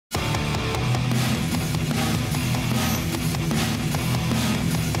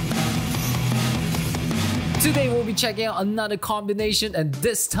Today we'll be checking out another combination, and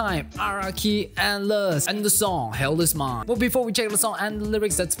this time ARAKI and Lust, and the song Hell Is Mine. But before we check the song and the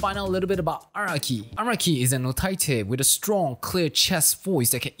lyrics, let's find out a little bit about ARAKI. ARAKI is an otaite with a strong, clear chest voice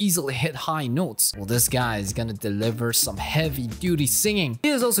that can easily hit high notes. Well, this guy is gonna deliver some heavy duty singing. He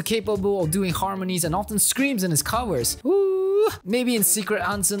is also capable of doing harmonies and often screams in his covers. Woo! Maybe in secret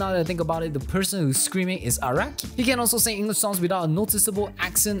answer, now that I think about it, the person who's screaming is ARAKI. He can also sing English songs without a noticeable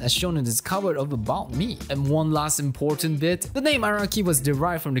accent as shown in his cover of About Me. And one last important bit, the name ARAKI was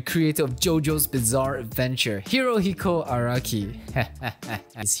derived from the creator of JoJo's Bizarre Adventure, Hirohiko Araki.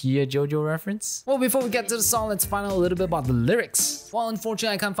 Is he a JoJo reference? Well, before we get to the song, let's find out a little bit about the lyrics. Well,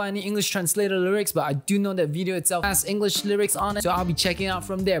 unfortunately I can't find any English translated lyrics, but I do know that video itself has English lyrics on it, so I'll be checking it out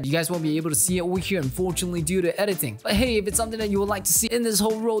from there. You guys won't be able to see it over here, unfortunately, due to editing. But hey, if it's something that you would like to see in this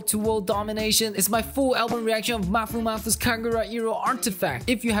whole road to world domination, it's my full album reaction of MAFUMAFU'S KAGURAIRO Artifact.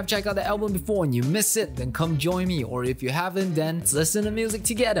 If you have checked out the album before and you miss it, then come join me, or if you haven't, then let's listen to music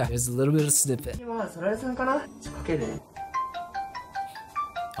together. There's a little bit of snippet.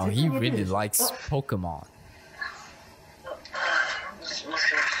 Oh, he really likes Pokemon.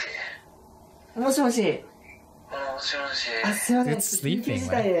 It's sleeping,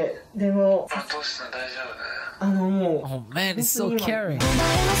 man. Oh man, it's so caring.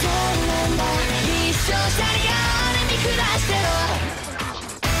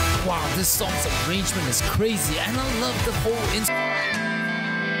 Wow, this song's arrangement is crazy, and I love the whole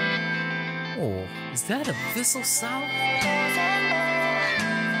Oh, is that a whistle sound?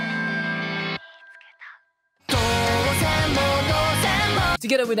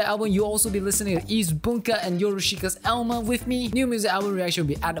 Together with the album, you'll also be listening to Eve's Bunka and YORUSHIKA'S ELMA with me. New music album reaction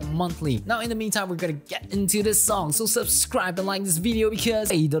will be added monthly. Now in the meantime, we're gonna get into this song, so subscribe and like this video because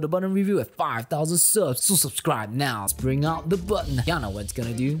hey, the button review at 5,000 subs, so subscribe now. Let's bring out the button. Y'all know what it's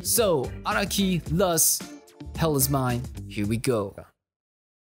gonna do. So, ARAKI, Lust, Hell Is Mine, here we go.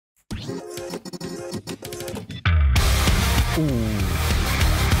 Ooh.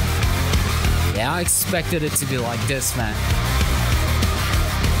 Yeah, I expected it to be like this, man.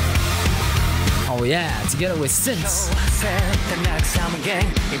 Oh yeah, together with Synths.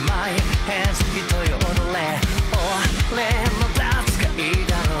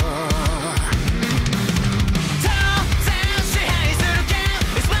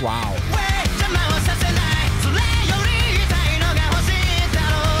 Wow.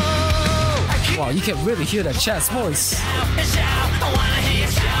 Wow, you can really hear that chest voice.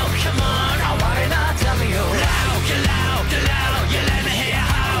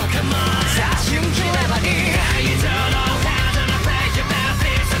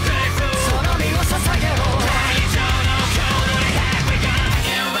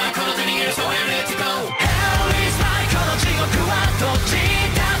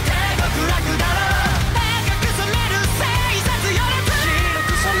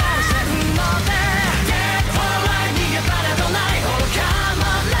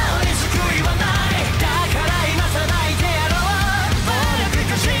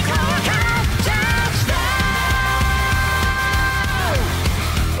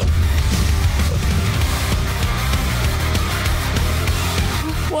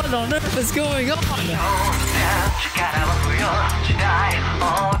 What on earth is going on?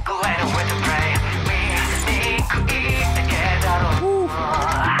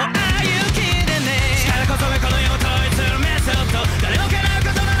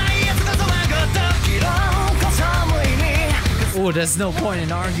 Oh, there's no point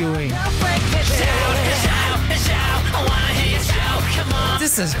in arguing.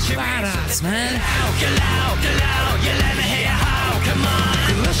 This is badass, man.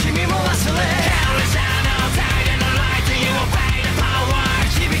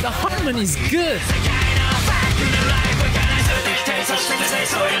 The harmony's good.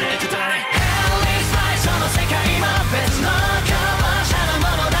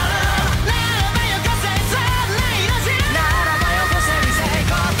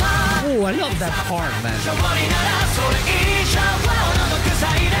 Oh, I love that part, man.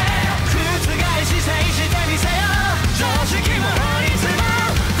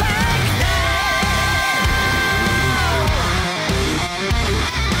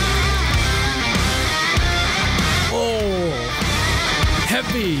 Oh,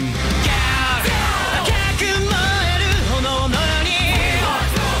 heavy.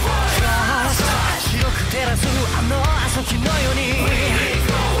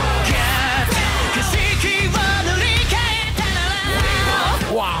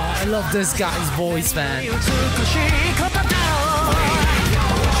 Wow, I love this guy's voice, man.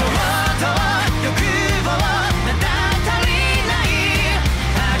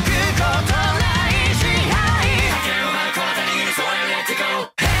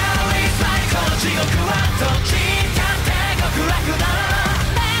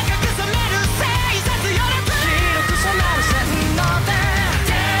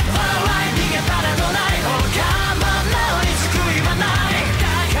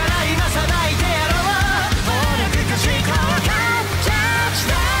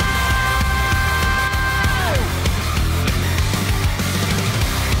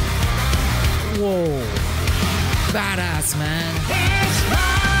 badass, man.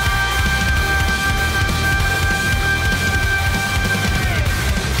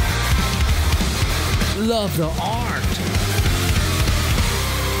 Love the art.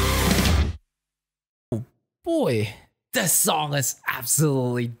 Oh boy, this song is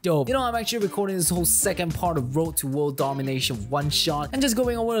absolutely dope. You know, I'm actually recording this whole second part of Road to World Domination one shot and just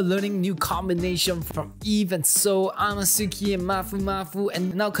going over learning new combination from Eve and So, Amasuki and Mafumafu,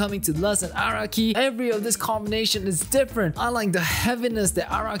 and now coming to Lust and Araki. Every of this combination is different. I like the heaviness that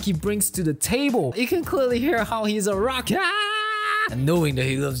Araki brings to the table. You can clearly hear how he's a rock. And knowing that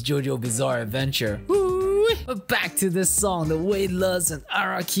he loves JoJo Bizarre Adventure. But back to this song, the way Luz and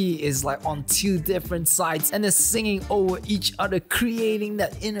Araki is like on two different sides and they're singing over each other, creating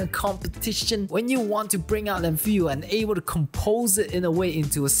that inner competition. When you want to bring out that feel and able to compose it in a way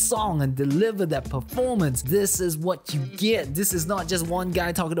into a song and deliver that performance, this is what you get. This is not just one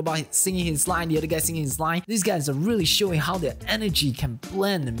guy talking about singing his line, the other guy singing his line. These guys are really showing how their energy can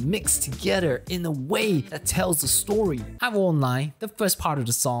blend and mix together in a way that tells the story. I won't lie, the first part of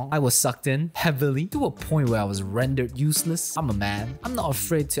the song, I was sucked in heavily to a point where I was rendered useless. I'm a man. I'm not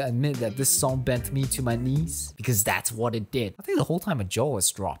afraid to admit that this song bent me to my knees because that's what it did. I think the whole time my jaw was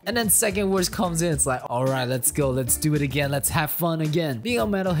dropped. And then second verse comes in, it's like, alright, let's go, let's do it again, let's have fun again. Being a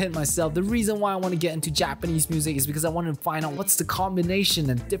metalhead myself, the reason why I want to get into Japanese music is because I want to find out what's the combination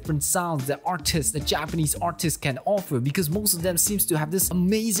and different sounds that artists, the Japanese artists can offer, because most of them seems to have this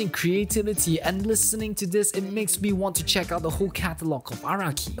amazing creativity, and listening to this, it makes me want to check out the whole catalog of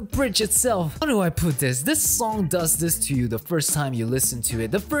Araki. The bridge itself, how do I put this? This song does this to you the first time you listen to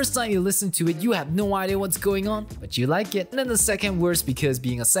it. The first time you listen to it, you have no idea what's going on, but you like it. And then the second verse, because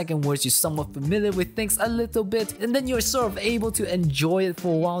being a second verse, you're somewhat familiar with things a little bit, and then you're sort of able to enjoy it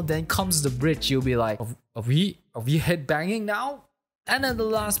for a while. Then comes the bridge, you'll be like, are we headbanging now? And then the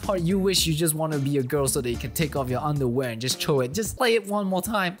last part, you wish you just want to be a girl so that you can take off your underwear and just throw it. Just play it one more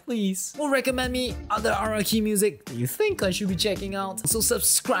time, please. Or recommend me other Araki music that you think I should be checking out. So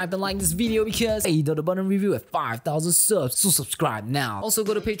subscribe and like this video because I did a button review at 5,000 subs. So subscribe now. Also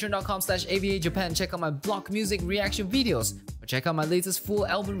go to patreon.com/AVAJapan and check out my block music reaction videos. Or check out my latest full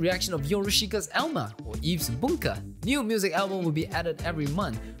album reaction of YORUSHIKA'S ELMA or Eve's Bunka. New music album will be added every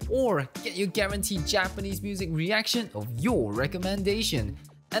month. Or get your guaranteed Japanese music reaction of your recommendation.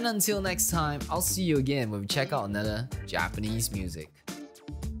 And until next time, I'll see you again when we check out another Japanese music.